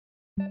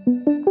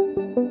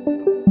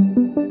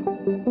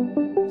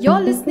You're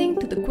listening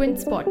to the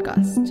Quince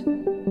podcast.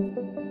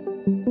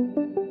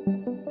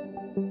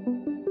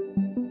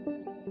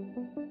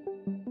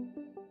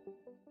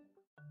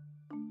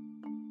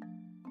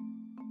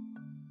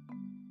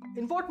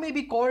 In what may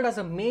be called as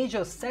a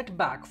major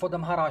setback for the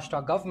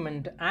Maharashtra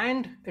government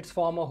and its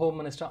former Home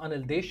Minister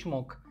Anil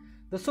Deshmukh,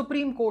 the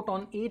Supreme Court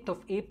on 8th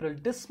of April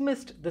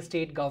dismissed the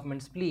state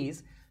government's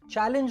pleas,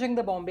 challenging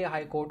the Bombay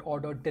High Court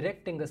order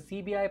directing a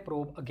CBI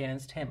probe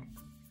against him.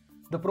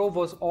 The probe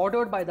was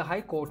ordered by the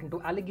High Court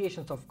into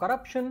allegations of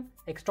corruption,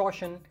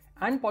 extortion,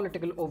 and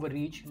political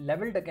overreach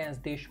levelled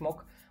against Deshmukh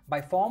by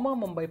former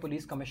Mumbai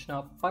Police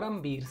Commissioner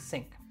Param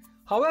Bir-Vaze.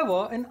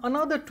 However, in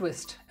another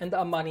twist in the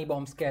Ambani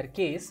bomb scare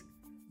case,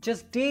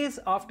 just days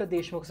after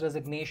Deshmukh's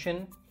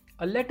resignation,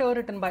 a letter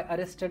written by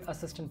arrested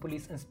Assistant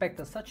Police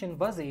Inspector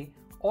Bir-Vaze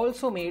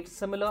also made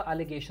similar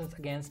allegations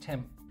against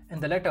him. In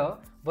the letter,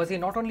 Vaze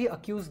not only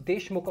accused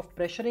Deshmukh of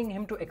pressuring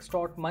him to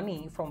extort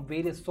money from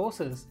various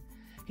sources,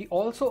 he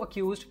also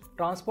accused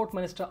Transport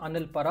Minister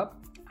Anil Parab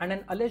and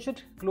an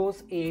alleged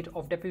close aide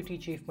of Deputy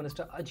Chief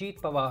Minister Ajit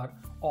Pawar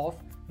of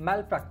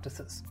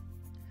malpractices.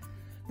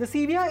 The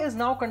CBI is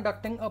now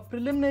conducting a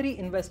preliminary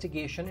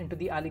investigation into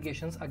the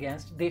allegations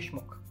against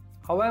Deshmukh.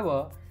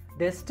 However,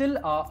 there still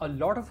are a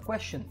lot of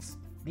questions,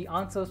 the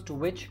answers to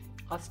which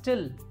are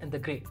still in the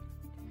grey.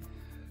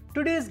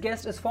 Today's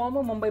guest is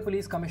former Mumbai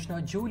Police Commissioner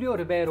Julio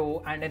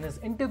Ribeiro, and in his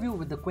interview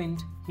with The Quint,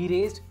 he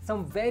raised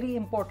some very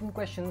important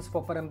questions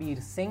for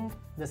Parambir Singh,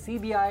 the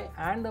CBI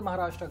and the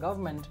Maharashtra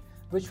government,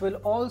 which will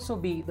also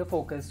be the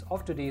focus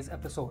of today's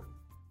episode.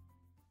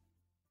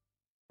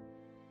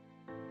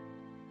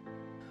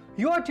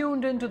 You are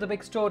tuned in to The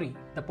Big Story,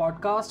 the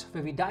podcast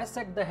where we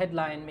dissect the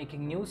headline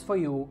making news for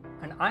you,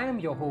 and I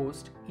am your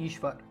host,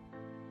 Ishwar.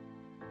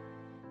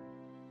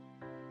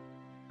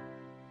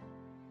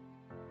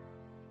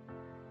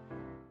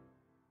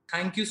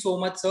 Thank you so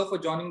much, sir, for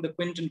joining the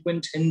Quint and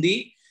Quint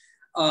Hindi.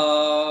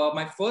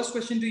 My first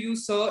question to you,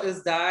 sir,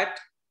 is that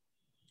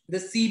the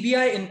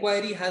CBI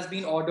inquiry has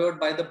been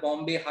ordered by the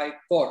Bombay High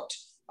Court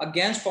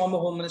against former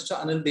Home Minister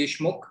Anil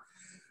Deshmukh.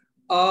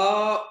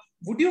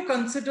 Would you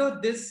consider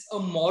this a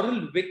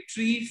moral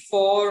victory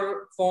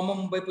for former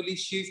Mumbai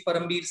Police Chief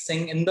Parambir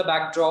Singh in the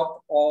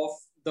backdrop of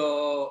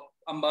the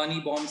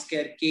Ambani bomb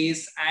scare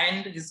case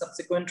and his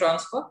subsequent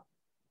transfer?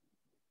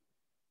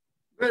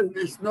 Well,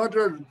 it's not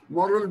a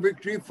moral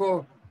victory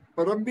for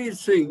Parambir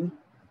Singh.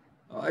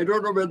 I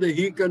don't know whether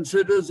he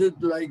considers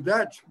it like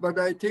that, but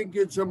I think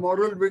it's a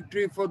moral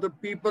victory for the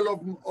people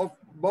of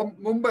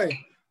Mumbai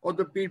or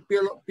the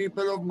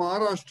people of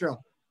Maharashtra,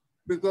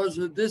 because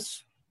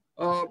this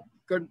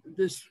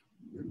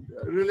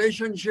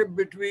relationship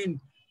between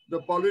the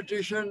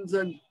politicians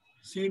and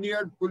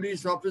senior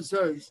police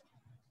officers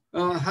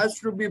has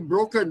to be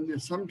broken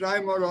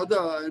sometime or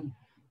other.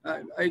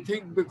 And I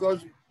think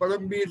because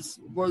Parambir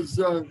was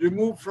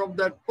removed from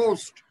that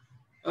post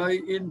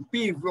in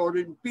PEEV or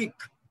in peak,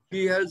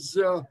 he has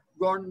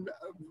gone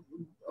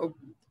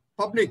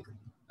public.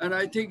 And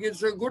I think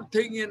it's a good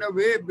thing in a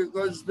way,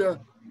 because the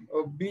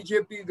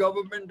BJP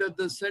government at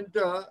the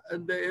center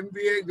and the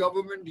MVA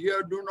government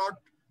here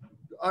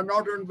are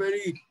not on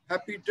very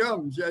happy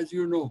terms, as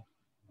you know.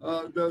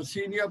 The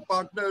senior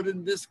partner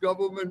in this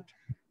government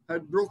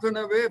had broken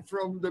away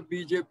from the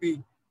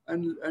BJP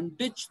and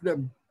ditched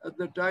them at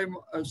the time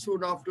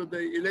soon after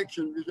the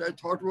election, which I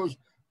thought was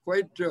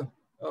quite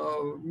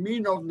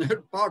mean of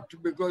their part,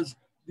 because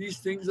these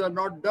things are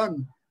not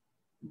done.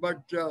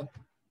 But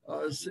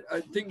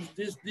I think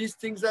these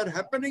things are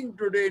happening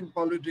today in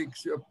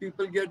politics.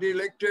 People get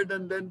elected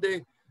and then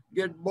they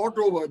get bought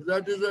over.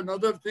 That is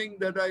another thing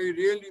that I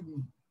really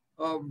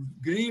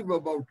grieve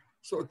about.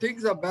 So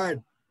things are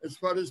bad as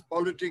far as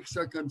politics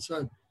are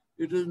concerned.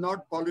 It is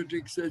not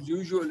politics as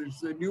usual.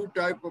 It's a new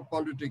type of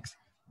politics.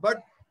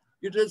 But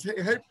it has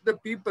helped the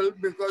people,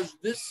 because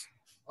this,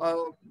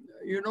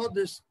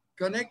 this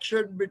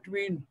connection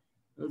between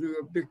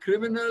the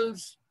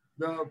criminals,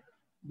 the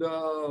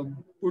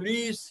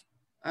police,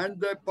 and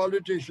the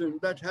politician,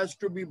 that has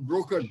to be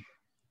broken.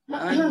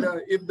 And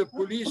if the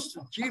police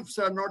chiefs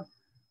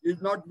is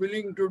not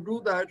willing to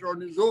do that on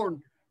his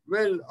own,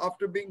 well,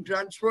 after being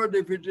transferred,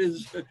 if he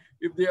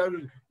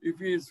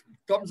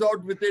comes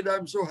out with it,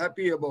 I'm so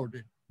happy about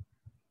it.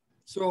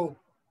 So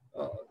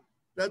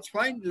that's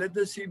fine. Let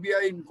the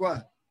CBI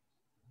inquire.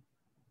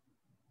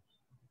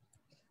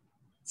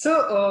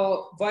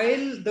 So,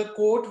 while the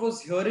court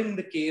was hearing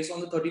the case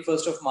on the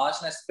 31st of March,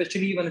 and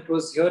especially when it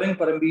was hearing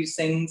Parambir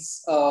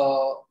Singh's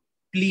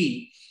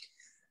plea,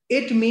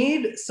 it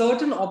made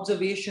certain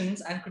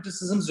observations and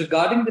criticisms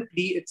regarding the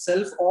plea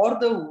itself or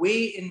the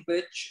way in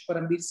which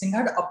Parambir Singh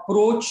had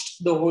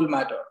approached the whole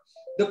matter.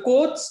 The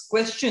court's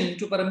question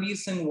to Parambir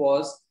Singh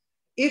was,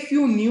 if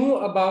you knew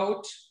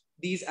about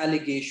these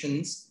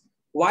allegations,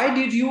 why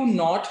did you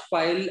not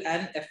file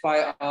an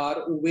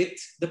FIR with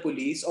the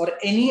police or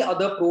any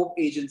other probe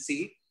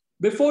agency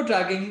before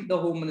dragging the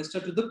Home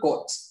Minister to the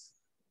courts?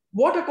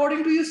 What,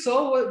 according to you,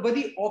 sir, were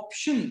the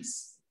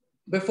options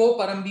before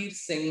Parambir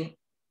Singh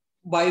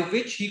by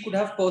which he could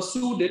have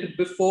pursued it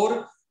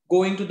before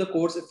going to the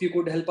courts, if you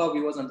could help our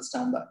viewers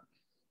understand that.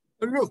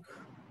 Look,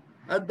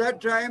 at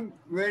that time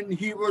when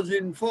he was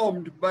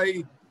informed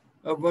by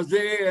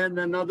Vaze and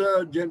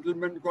another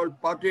gentleman called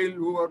Patel,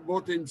 who were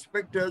both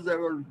inspectors,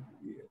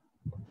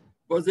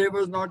 Vaze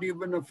was not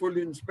even a full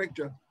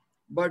inspector,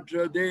 but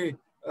they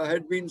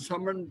had been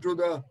summoned to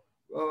the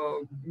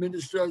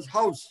minister's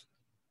house,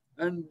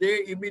 and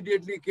they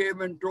immediately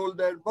came and told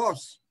their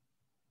boss.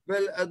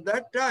 Well, at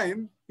that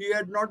time, he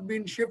had not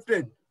been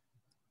shifted.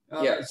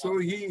 So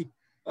he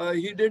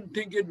didn't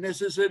think it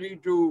necessary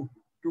to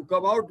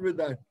come out with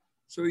that.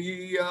 So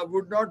he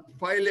would not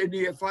file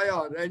any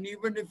FIR. And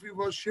even if he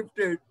was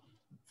shifted,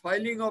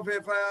 filing of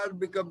FIR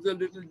becomes a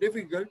little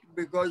difficult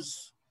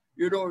because,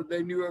 you know,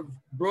 then you have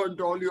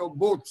burnt all your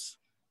boats.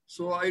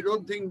 So I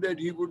don't think that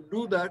he would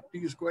do that.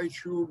 He's quite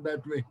shrewd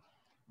that way.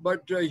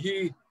 But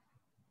he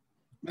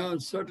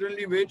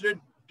certainly waited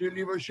till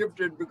he was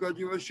shifted, because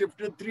he was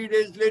shifted 3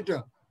 days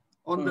later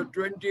on the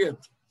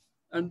 20th.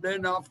 And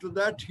then after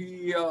that,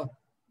 he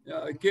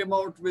came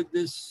out with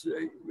this,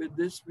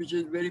 which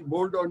is very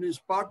bold on his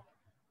part.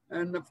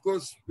 And of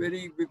course,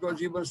 because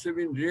he must have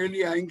been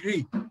really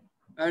angry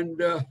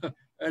and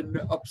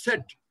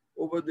upset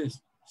over this.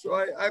 So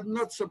I'm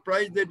not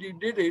surprised that he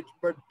did it,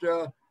 but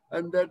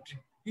and that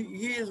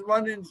he is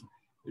one in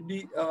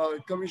the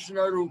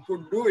commissioner who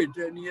could do it,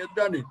 and he has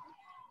done it.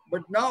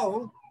 But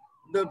now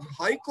the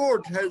High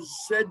Court has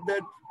said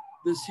that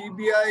the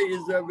CBI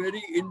is a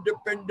very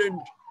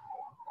independent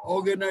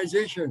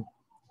organization,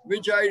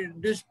 which I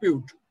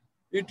dispute.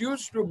 It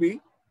used to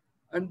be,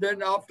 and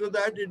then after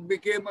that it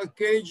became a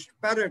caged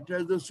parrot,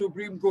 as the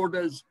Supreme Court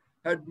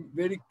had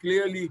very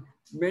clearly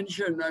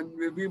mentioned, and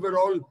we were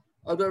all,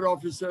 other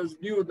officers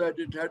knew that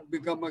it had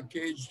become a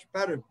caged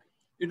parrot.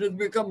 It has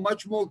become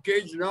much more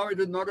caged now.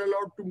 It is not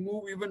allowed to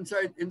move even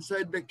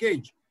inside the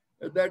cage.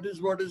 That is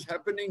what is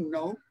happening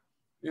now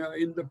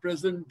in the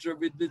present,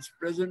 with its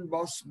present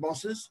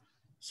bosses.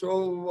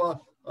 So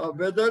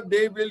whether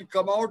they will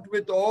come out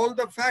with all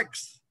the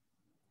facts,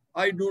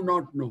 I do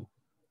not know.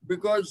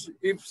 Because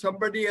if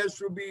somebody has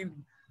to be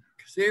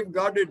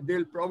safeguarded,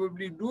 they'll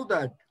probably do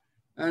that.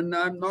 And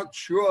I'm not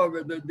sure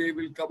whether they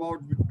will come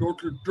out with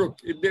total truth.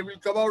 They will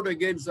come out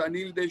against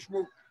Anil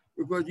Deshmukh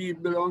because he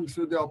belongs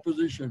to the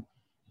opposition.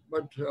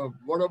 But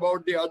what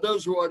about the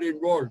others who are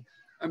involved?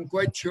 I'm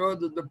quite sure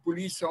that the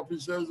police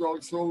officers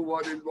also who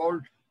are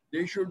involved,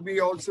 they should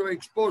be also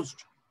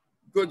exposed.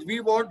 Because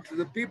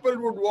the people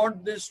would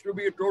want this to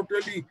be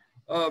totally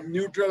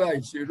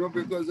neutralized, you know,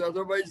 because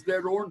otherwise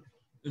their own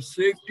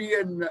safety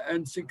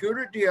and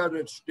security are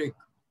at stake.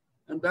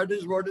 And that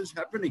is what is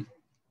happening.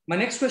 My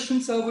next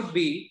question, sir, would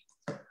be,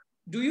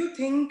 do you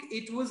think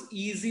it was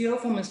easier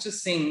for Mr.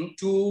 Singh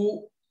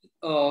to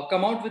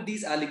come out with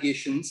these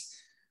allegations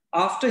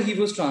after he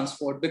was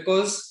transferred?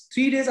 Because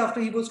 3 days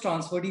after he was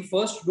transferred, he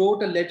first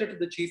wrote a letter to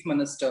the chief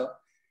minister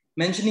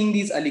mentioning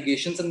these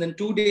allegations. And then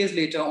 2 days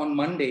later, on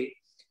Monday,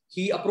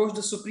 he approached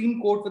the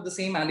Supreme Court with the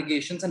same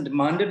allegations and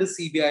demanded a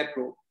CBI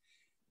probe.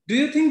 Do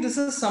you think this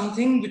is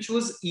something which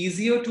was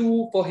easier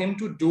for him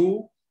to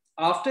do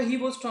after he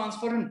was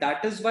transferred, and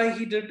that is why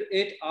he did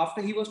it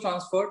after he was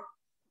transferred?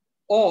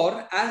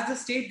 Or, as the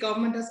state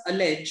government has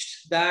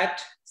alleged,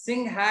 that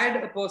Singh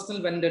had a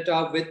personal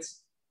vendetta with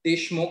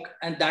Deshmukh,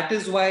 and that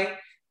is why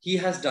he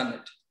has done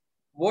it?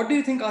 What do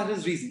you think are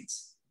his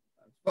reasons?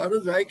 As far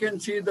as I can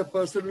see, the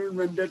personal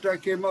vendetta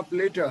came up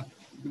later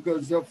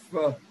because the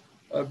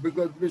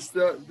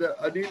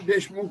Anil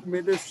Deshmukh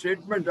made a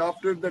statement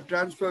after the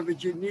transfer,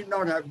 which he need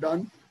not have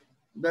done,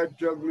 that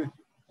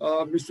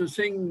Mr.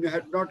 Singh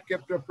had not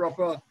kept a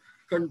proper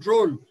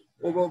control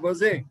over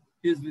Vaze,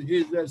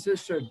 his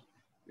assistant.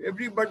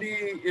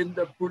 Everybody in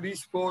the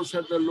police force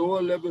at the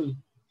lower level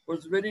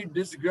was very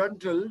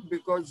disgruntled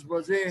because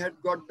Vaze had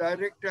got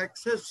direct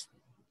access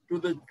to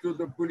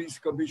the police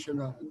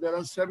commissioner. And there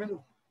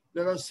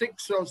are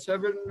 6 or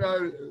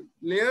 7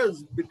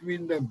 layers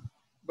between them,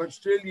 but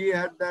still he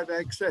had that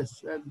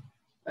access,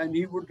 and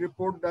he would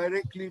report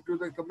directly to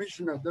the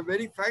commissioner. The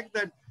very fact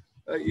that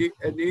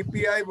an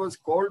API was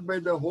called by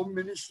the Home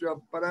Minister,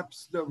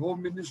 perhaps the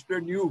Home Minister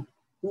knew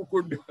who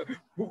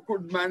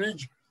could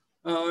manage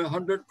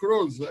 100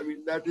 crores. I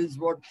mean, that is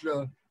what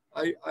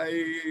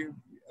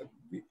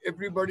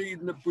everybody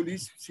in the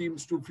police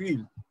seems to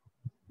feel.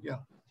 Yeah.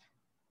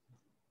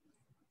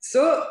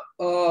 Sir,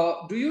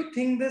 do you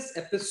think this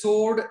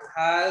episode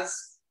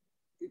has,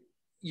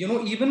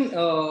 even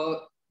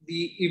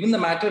the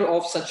matter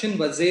of Sachin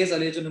Vaze's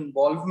alleged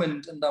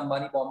involvement in the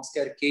Ambani bomb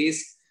scare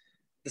case,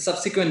 the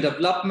subsequent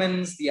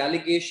developments, the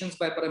allegations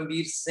by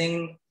Param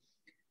Singh,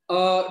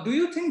 do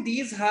you think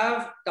these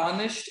have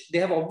they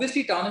have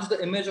obviously tarnished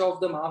the image of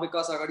the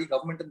Mahavikas Aghadi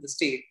government in the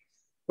state,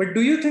 but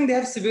do you think they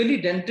have severely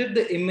dented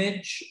the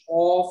image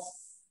of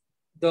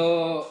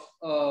the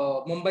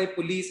Mumbai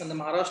police and the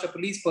Maharashtra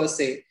police per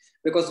se,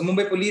 because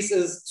Mumbai police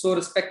is so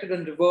respected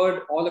and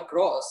revered all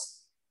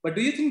across? But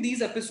do you think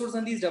these episodes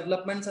and these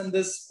developments and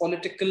this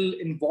political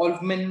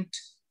involvement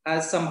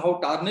has somehow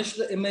tarnished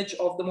the image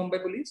of the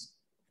Mumbai police?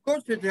 Of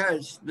course it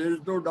has. There is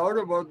no doubt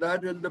about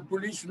that, and the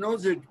police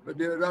knows it. But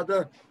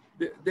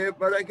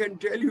but I can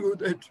tell you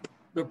that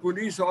the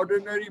police,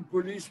 ordinary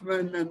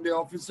policemen and the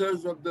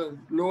officers of the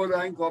lower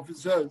rank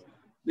officers,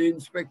 the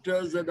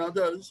inspectors and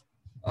others,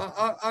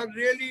 are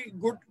really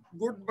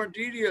good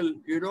material,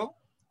 you know.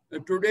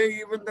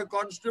 Today, even the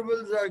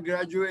constables are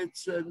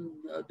graduates and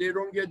they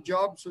don't get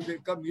jobs, so they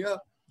come here.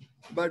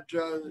 But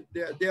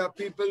they are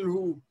people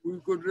who we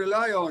could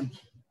rely on.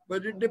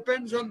 But it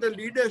depends on the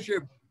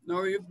leadership.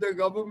 Now, if the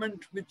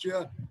government, which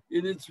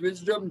in its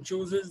wisdom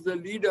chooses the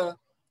leader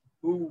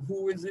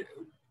who is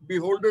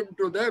beholden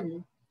to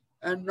them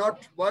and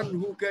not one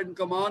who can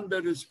command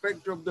the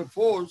respect of the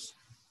force,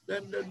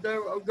 then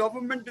the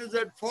government is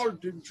at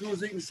fault in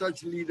choosing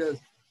such leaders,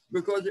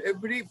 because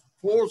every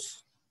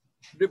force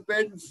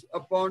depends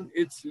upon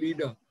its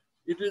leader.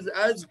 It is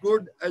as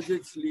good as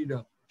its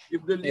leader.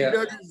 If the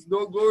leader is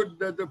no good,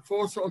 then the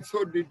force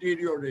also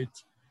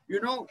deteriorates.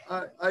 You know,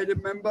 I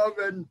remember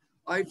when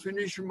I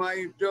finished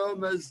my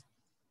term as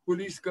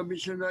police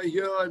commissioner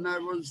here and I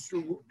was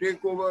to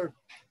take over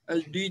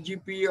as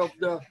DGP of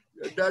the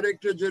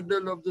Director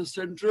General of the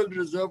Central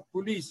Reserve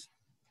Police.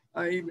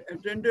 I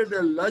attended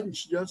a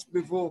lunch just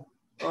before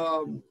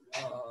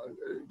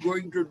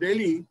going to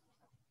Delhi,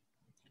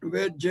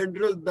 where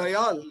General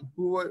Dayal,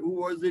 who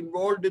was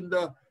involved in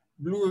the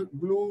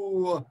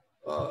Blue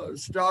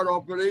Star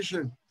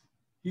operation,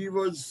 he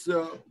was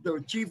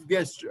the chief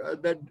guest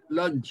at that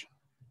lunch.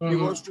 He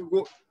was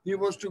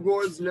to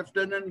go as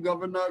Lieutenant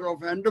Governor of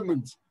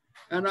Andamans,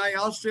 and I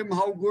asked him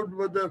how good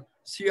were the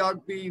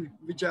CRP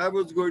which I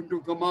was going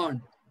to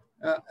command,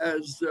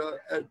 as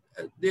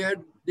they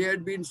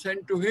had been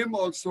sent to him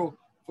also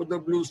for the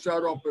Blue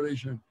Star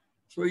operation.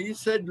 So he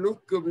said,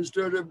 "Look,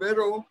 Mr.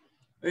 Ribeiro,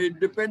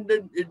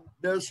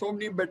 there are so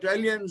many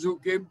battalions who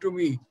came to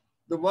me.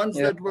 The ones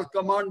that were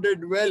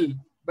commanded well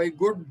by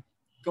good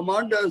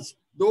commanders,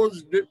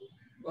 those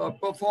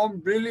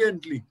performed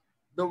brilliantly.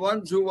 The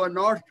ones who were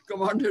not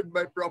commanded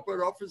by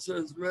proper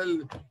officers,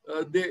 well,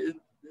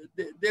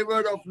 they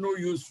were of no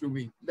use to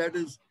me." That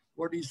is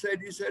what he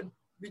said. He said,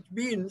 which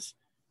means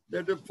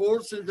that the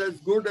force is as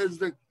good as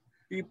the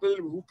people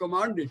who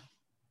command it.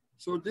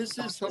 So this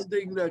is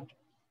something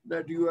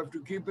that you have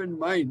to keep in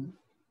mind.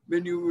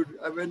 When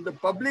the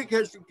public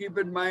has to keep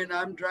in mind,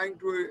 I'm trying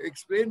to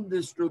explain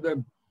this to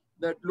them,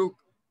 that look,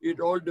 it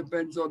all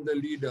depends on the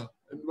leader.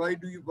 And why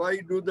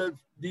do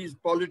these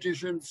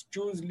politicians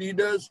choose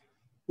leaders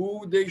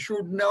who they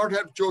should not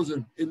have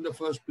chosen in the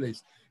first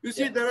place? You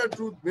see, there are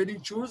truth. When you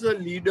choose a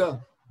leader,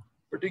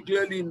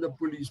 particularly in the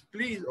police,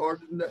 or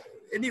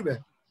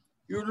anywhere,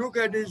 you look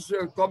at his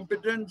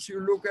competence, you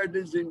look at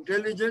his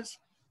intelligence,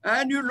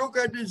 and you look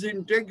at his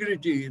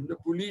integrity. In the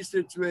police,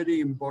 it's very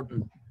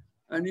important.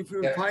 And if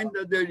you find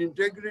that their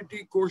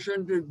integrity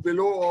quotient is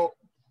below or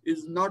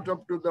is not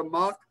up to the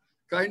mark,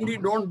 kindly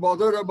don't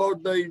bother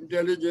about the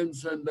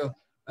intelligence and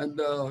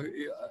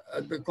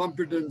the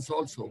competence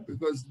also,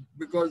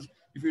 because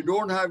if you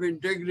don't have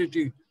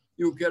integrity,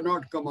 you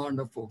cannot command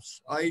a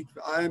force. I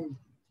am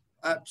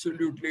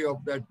absolutely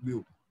of that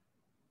view.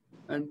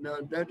 And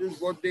that is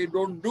what they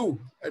don't do.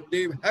 And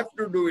they have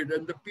to do it.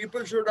 And the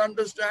people should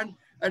understand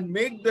and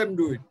make them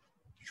do it.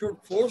 Should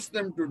force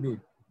them to do it.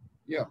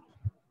 Yeah.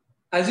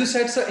 As you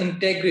said, sir,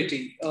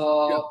 integrity.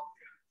 A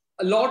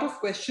lot of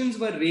questions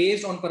were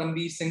raised on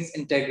Parambir Singh's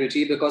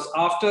integrity because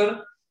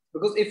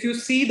if you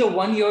see the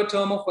 1-year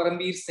term of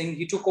Parambir Singh,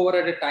 he took over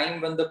at a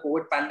time when the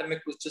COVID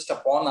pandemic was just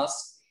upon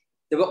us.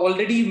 There were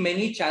already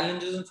many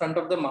challenges in front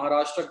of the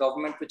Maharashtra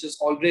government, which is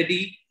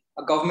already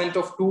a government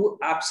of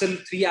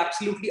three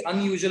absolutely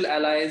unusual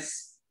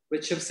allies,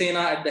 with Shiv Sena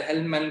at the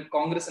helm and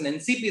Congress and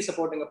NCP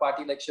supporting a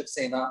party like Shiv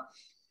Sena.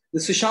 The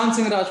Sushant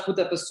Singh Rajput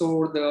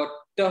episode, the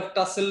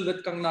tussle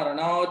with Kangana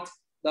Ranaut,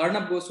 the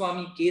Arnab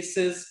Goswami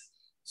cases.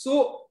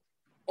 So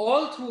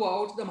all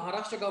throughout, the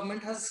Maharashtra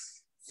government has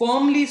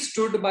firmly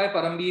stood by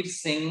Parambir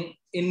Singh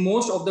in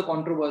most of the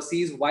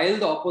controversies, while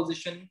the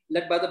opposition,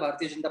 led by the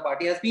Bharatiya Janata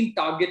Party, has been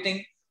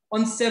targeting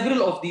on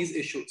several of these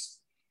issues.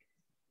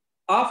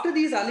 After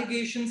these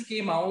allegations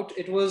came out,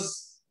 it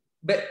was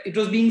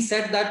being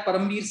said that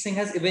Parambir Singh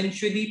has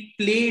eventually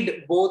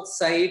played both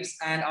sides,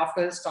 and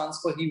after his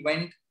transfer, he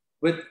went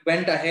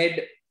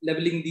ahead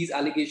leveling these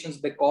allegations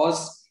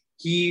because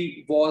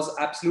he was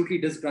absolutely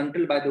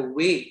disgruntled by the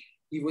way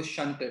he was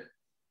shunted.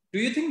 Do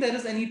you think there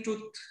is any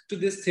truth to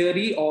this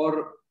theory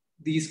or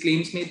these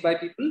claims made by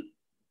people?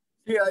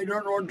 See, I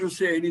don't want to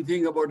say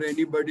anything about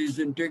anybody's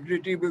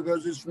integrity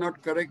because it's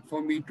not correct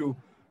for me to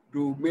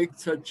make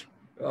such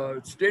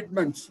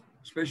statements,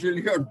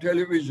 especially on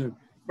television.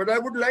 But I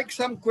would like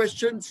some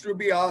questions to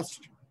be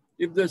asked.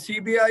 If the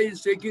CBI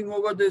is taking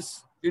over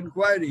this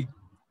inquiry,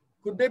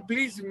 could they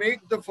please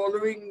make the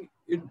following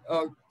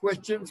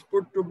questions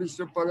put to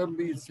Mr.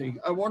 Parambir Singh?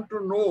 I want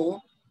to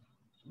know,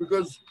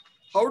 because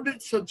how did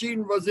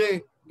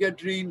Sachin-Vaze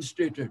get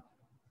reinstated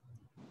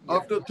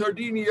after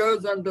 13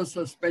 years under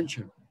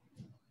suspension?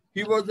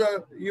 I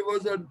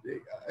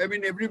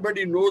mean,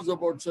 everybody knows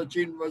about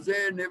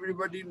Sachin-Vaze and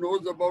everybody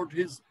knows about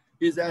his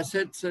his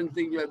assets and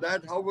things like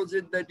that? How was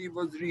it that he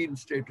was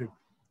reinstated?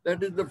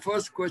 That is the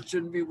first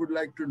question we would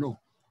like to know.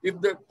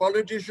 If the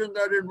politicians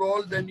are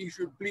involved, then he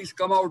should please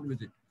come out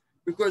with it,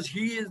 because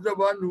he is the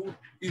one who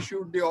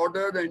issued the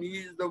order, and he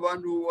is the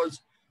one who was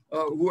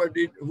who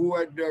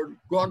had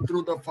gone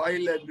through the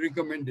file and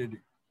recommended it.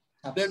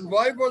 Absolutely. Then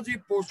why was he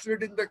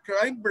posted in the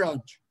crime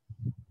branch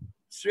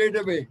straight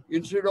away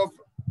instead of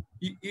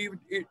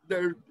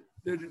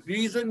the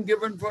reason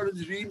given for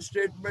his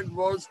reinstatement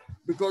was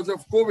because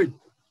of COVID?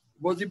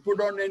 Was he put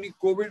on any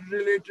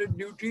COVID-related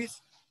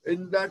duties?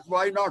 In that,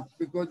 why not?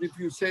 Because if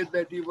you said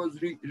that he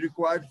was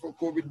required for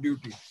COVID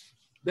duty,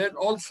 then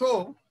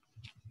also,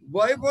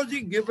 why was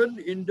he given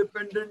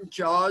independent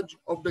charge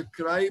of the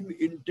crime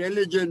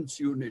intelligence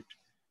unit?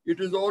 It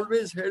is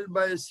always held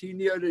by a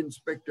senior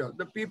inspector.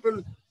 The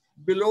people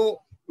below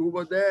who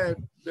were there,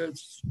 the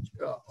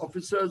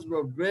officers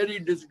were very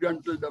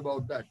disgruntled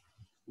about that.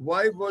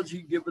 Why was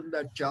he given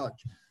that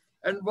charge?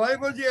 And why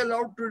was he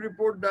allowed to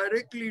report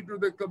directly to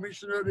the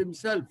commissioner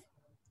himself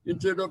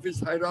instead of his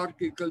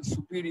hierarchical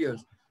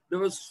superiors? There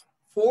was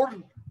four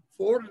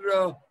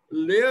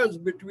layers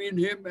between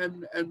him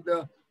and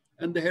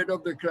the head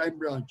of the crime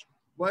branch.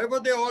 Why were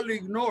they all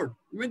ignored?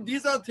 I mean,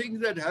 these are things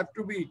that have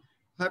to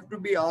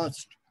be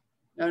asked.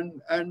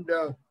 And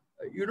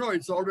you know,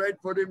 it's all right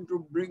for him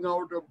to bring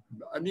out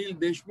Anil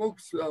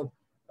Deshmukh's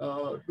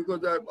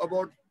because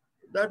about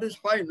that is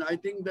fine. I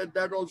think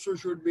that also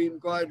should be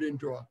inquired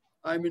into.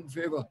 I'm in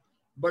favor.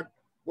 But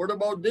what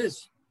about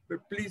this?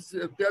 But please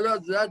tell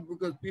us that,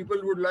 because people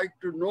would like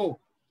to know.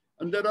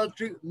 And there are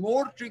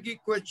more tricky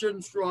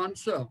questions to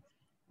answer.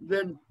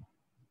 Then,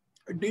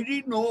 did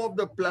he know of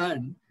the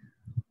plan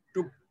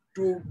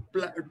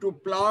to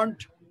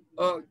plant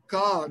a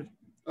car,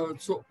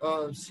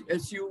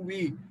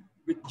 SUV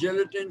with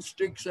gelatin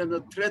sticks and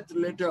a threat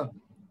letter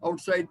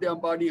outside the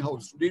Ambani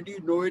house? Did he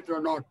know it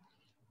or not?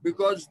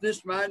 Because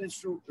this man is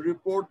to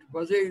report,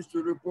 Vaze is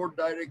to report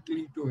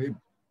directly to him.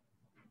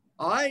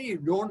 I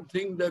don't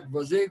think that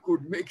Vaze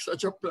could make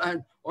such a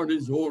plan on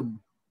his own.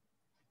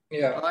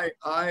 Yeah,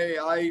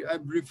 I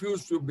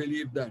refuse to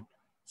believe that.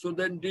 So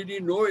then, did he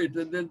know it?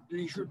 And then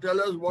he should tell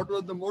us what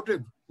was the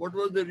motive, what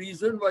was the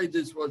reason why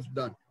this was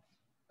done,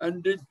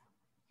 and did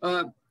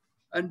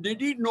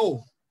he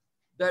know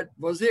that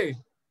Vaze,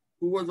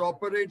 who was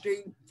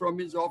operating from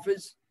his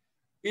office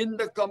in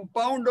the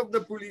compound of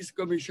the police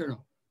commissioner,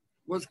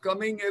 was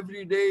coming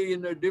every day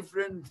in a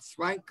different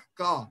swank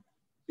car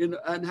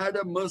and had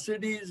a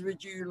Mercedes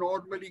which he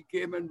normally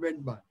came and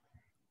went by?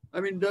 I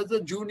mean, does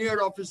a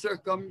junior officer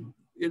come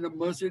in a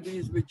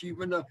Mercedes which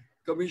even a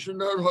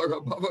commissioner or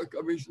above a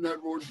commissioner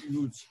won't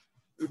use?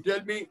 You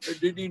tell me,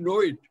 did he know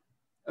it?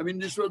 I mean,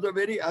 this was a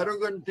very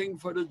arrogant thing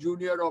for a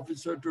junior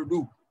officer to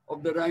do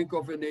of the rank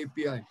of an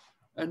API.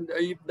 And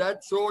if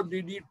that's so,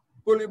 did he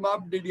pull him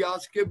up? Did he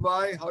ask him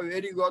why,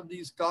 where he got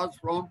these cars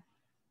from?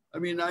 I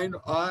mean,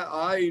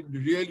 I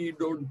really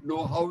don't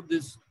know how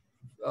this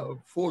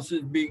force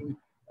is being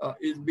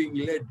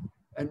led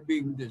and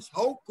being this.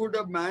 How could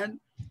a man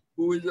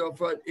who is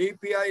of an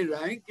API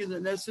rank, is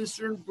an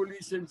assistant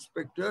police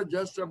inspector,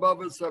 just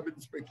above a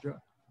sub-inspector,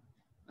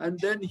 and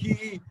then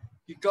he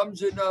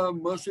comes in a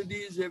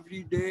Mercedes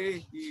every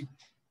day, he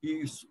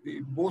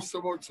boasts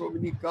about so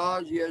many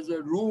cars, he has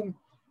a room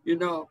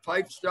in a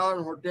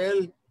 5-star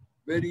hotel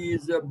where he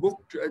is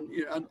booked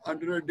and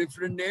under a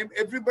different name.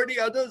 Everybody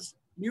others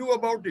knew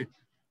about it.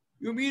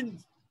 You mean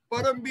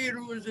Param,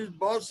 who is his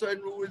boss and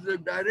who is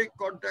in direct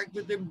contact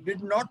with him,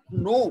 did not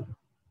know?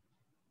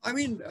 I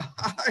mean,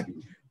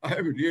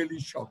 I'm really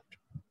shocked.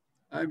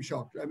 I'm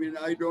shocked. I mean,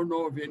 I don't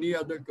know of any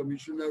other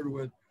commissioner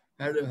who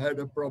had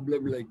a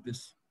problem like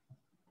this.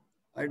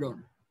 I don't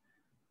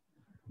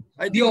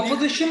know. The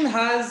opposition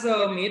has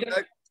made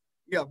a...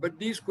 Yeah, but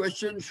these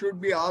questions should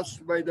be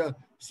asked by the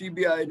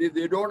CBI. And if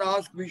they don't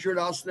ask, we should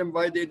ask them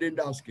why they didn't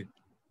ask it.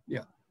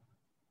 Yeah.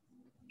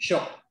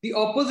 Sure. The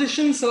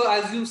opposition, sir,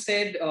 as you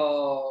said,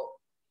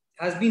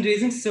 has been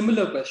raising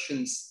similar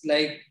questions.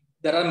 Like,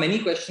 there are many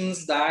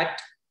questions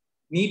that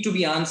need to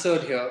be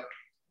answered here.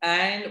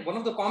 And one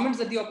of the comments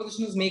that the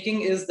opposition is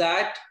making is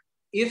that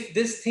if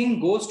this thing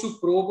goes to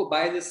probe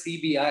by the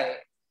CBI,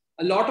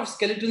 a lot of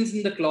skeletons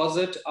in the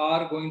closet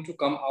are going to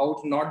come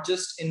out, not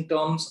just in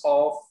terms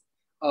of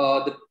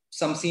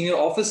some senior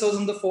officers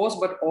in the force,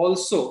 but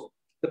also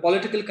the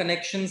political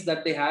connections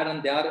that they had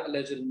and their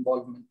alleged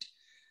involvement.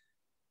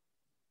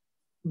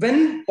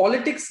 When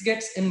politics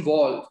gets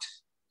involved,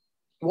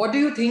 what do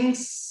you think,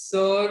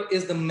 sir,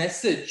 is the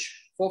message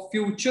for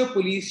future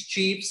police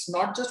chiefs,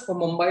 not just for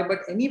Mumbai, but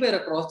anywhere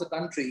across the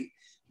country?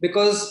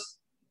 Because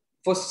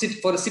for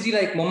a city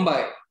like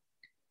Mumbai,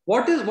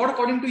 what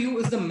according to you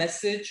is the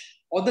message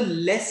or the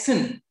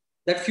lesson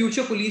that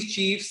future police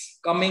chiefs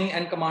coming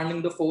and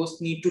commanding the force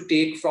need to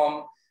take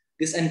from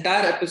this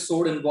entire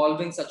episode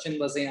involving Sachin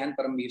Vaze and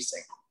Param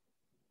Singh?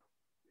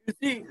 You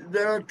see,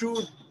 there are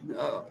two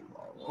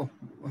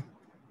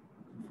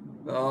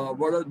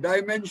what are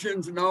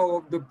dimensions now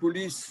of the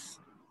police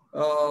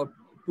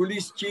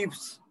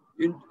chiefs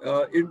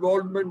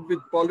involvement with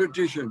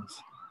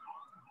politicians.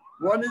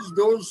 One is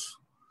those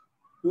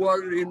who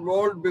are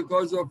involved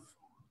because of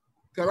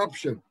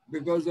corruption,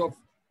 because of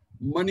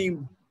money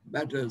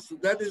matters. So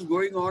that is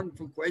going on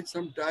for quite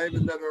some time,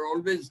 and there are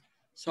always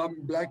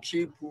some black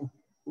sheep who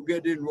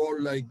get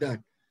involved like that.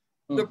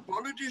 The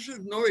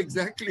politicians know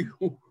exactly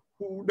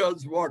who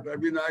does what. I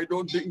mean, I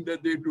don't think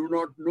that they do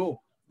not know.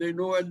 They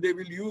know, and they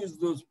will use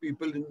those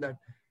people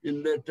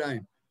in their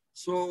time.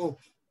 So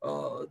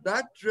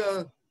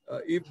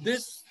if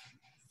this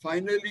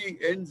finally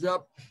ends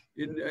up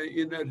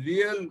in a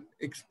real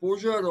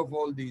exposure of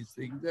all these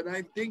things, then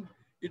I think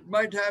it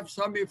might have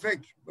some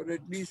effect. But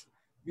at least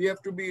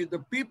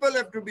the people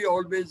have to be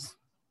always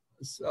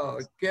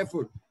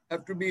careful,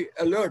 have to be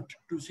alert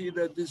to see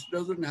that this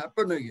doesn't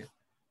happen again.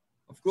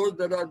 Of course,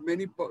 there are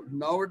many,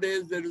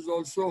 nowadays there is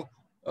also,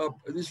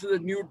 this is a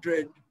new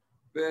trend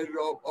where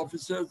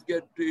officers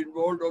get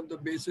involved on the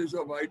basis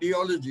of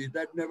ideology.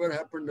 That never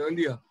happened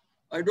earlier.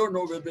 I don't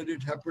know whether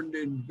it happened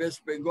in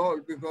West Bengal,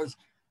 because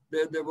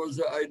there was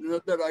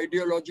another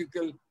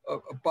ideological,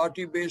 a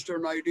party based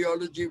on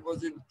ideology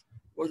was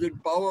in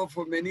power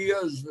for many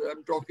years.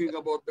 I'm talking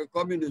about the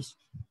communists.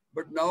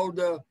 But now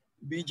the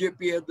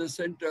BJP at the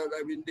center,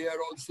 I mean, they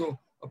are also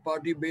a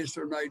party based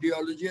on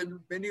ideology, and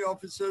many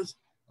officers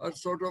are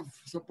sort of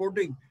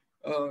supporting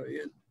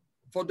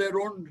for their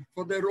own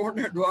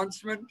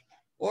advancement,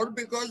 or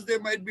because they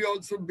might be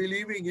also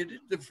believing in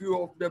it. A few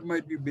of them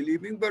might be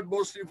believing, but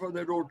mostly for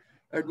their own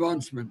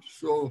advancement.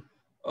 So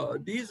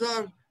these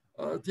are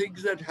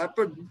things that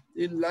happen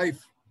in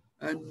life,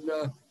 and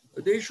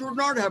they should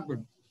not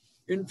happen.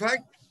 In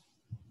fact,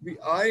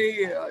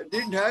 I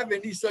didn't have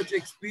any such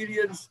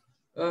experience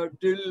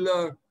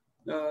till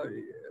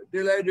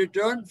I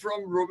returned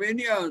from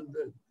Romania.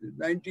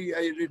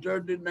 I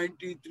returned in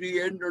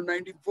 93, end or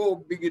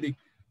 94 beginning.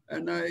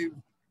 And I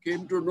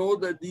came to know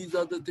that these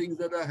are the things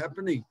that are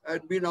happening. I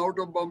had been out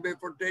of Bombay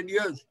for 10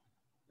 years.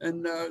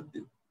 And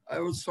I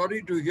was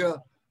sorry to hear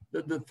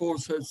that the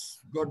force has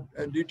got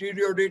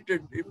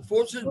deteriorated.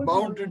 Force is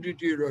bound to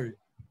deteriorate.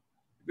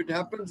 If it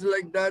happens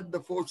like that, the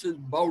force is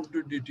bound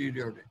to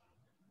deteriorate.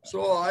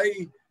 So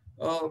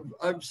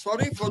I'm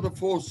sorry for the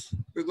force,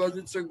 because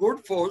it's a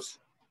good force.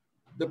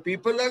 The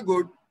people are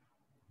good.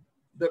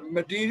 The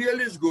material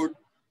is good.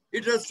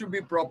 It has to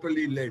be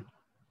properly led.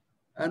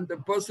 And the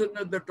person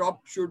at the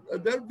top should,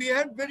 we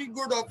had very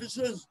good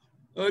officers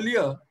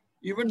earlier.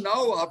 Even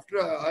now,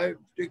 after I've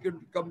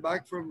come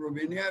back from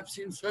Romania, I've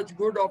seen such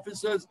good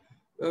officers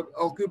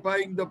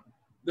occupying the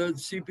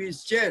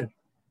CP's chair.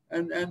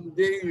 And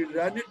they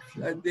ran it,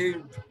 and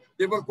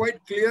they were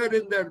quite clear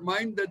in their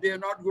mind that they are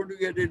not going to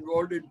get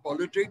involved in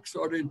politics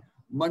or in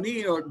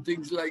money or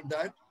things like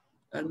that.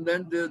 And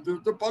then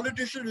the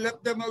politician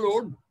left them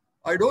alone.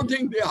 I don't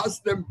think they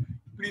asked them,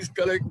 please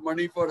collect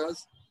money for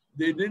us.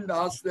 They didn't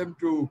ask them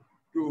to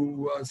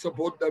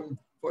support them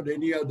for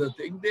any other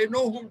thing. They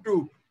know whom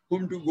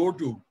to go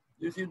to.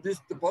 You see,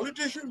 the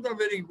politicians are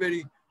very,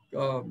 very,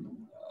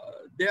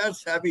 they are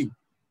savvy.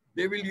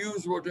 They will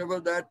use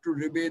whatever that to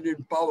remain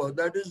in power.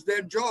 That is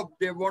their job.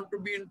 They want to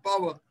be in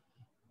power.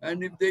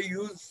 And if they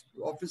use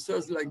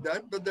officers like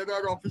that, but there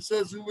are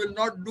officers who will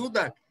not do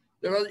that.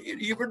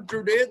 Even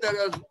today, there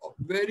are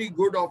very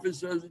good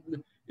officers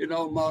in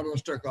our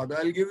Maharashtra card.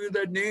 I'll give you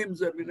their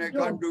names. I mean, I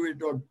can't do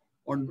it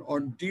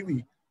on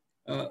TV.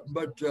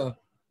 But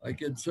I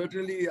can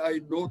certainly,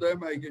 I know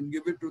them. I can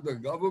give it to the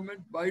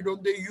government. Why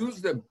don't they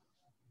use them?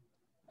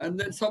 And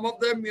then some of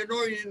them,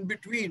 in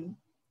between,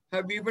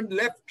 have even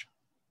left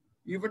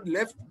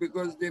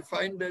because they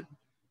find that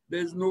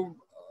there's no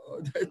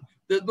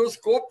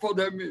scope for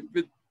them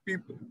with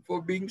people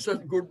for being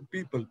such good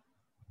people.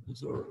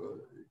 So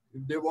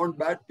if they want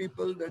bad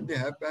people, then they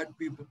have bad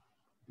people.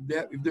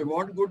 If they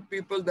want good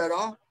people, there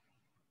are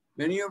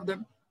many of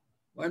them.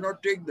 Why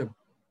not take them?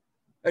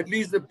 At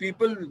least the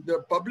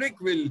public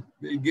will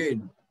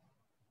gain,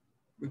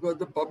 because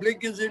the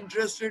public is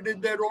interested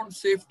in their own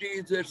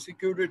safety, their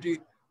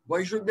security.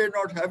 Why should they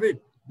not have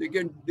it?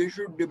 They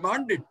should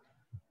demand it.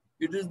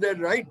 It is their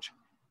right.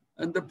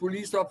 And the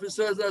police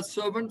officers are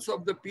servants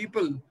of the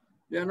people.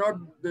 They are not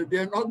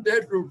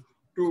there to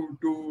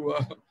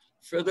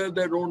feather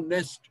their own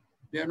nest.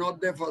 They are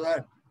not there for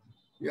that.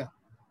 Yeah.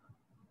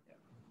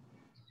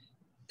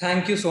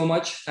 Thank you so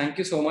much. Thank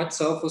you so much,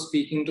 sir, for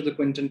speaking to the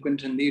Quint and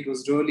Quint Hindi. It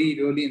was really,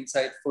 really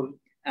insightful.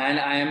 And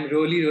I am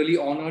really, really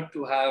honored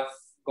to have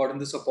gotten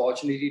this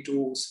opportunity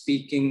to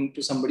speaking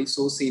to somebody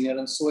so senior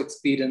and so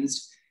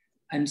experienced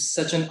and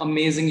such an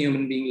amazing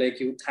human being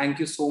like you. Thank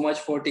you so much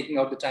for taking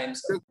out the time,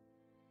 sir.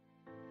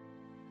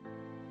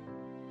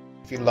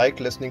 If you like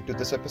listening to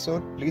this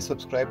episode, please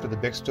subscribe to The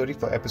Big Story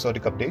for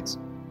episodic updates.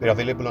 We're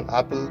available on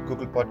Apple,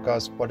 Google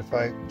Podcasts,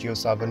 Spotify,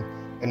 JioSaavn,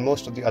 and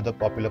most of the other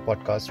popular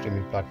podcast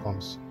streaming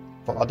platforms.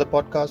 For other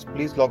podcasts,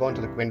 please log on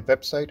to the Quint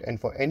website, and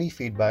for any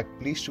feedback,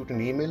 please shoot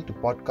an email to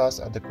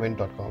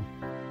podcast@thequint.com.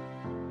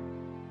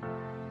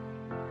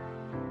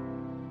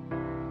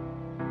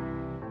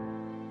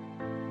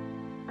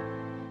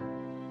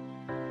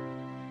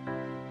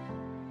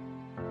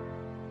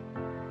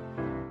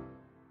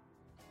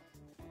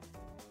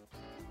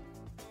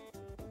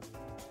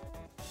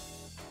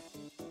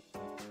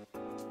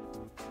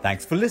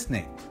 Thanks for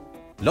listening.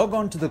 Log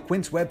on to the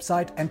Quint's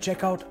website and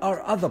check out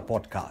our other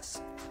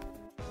podcasts.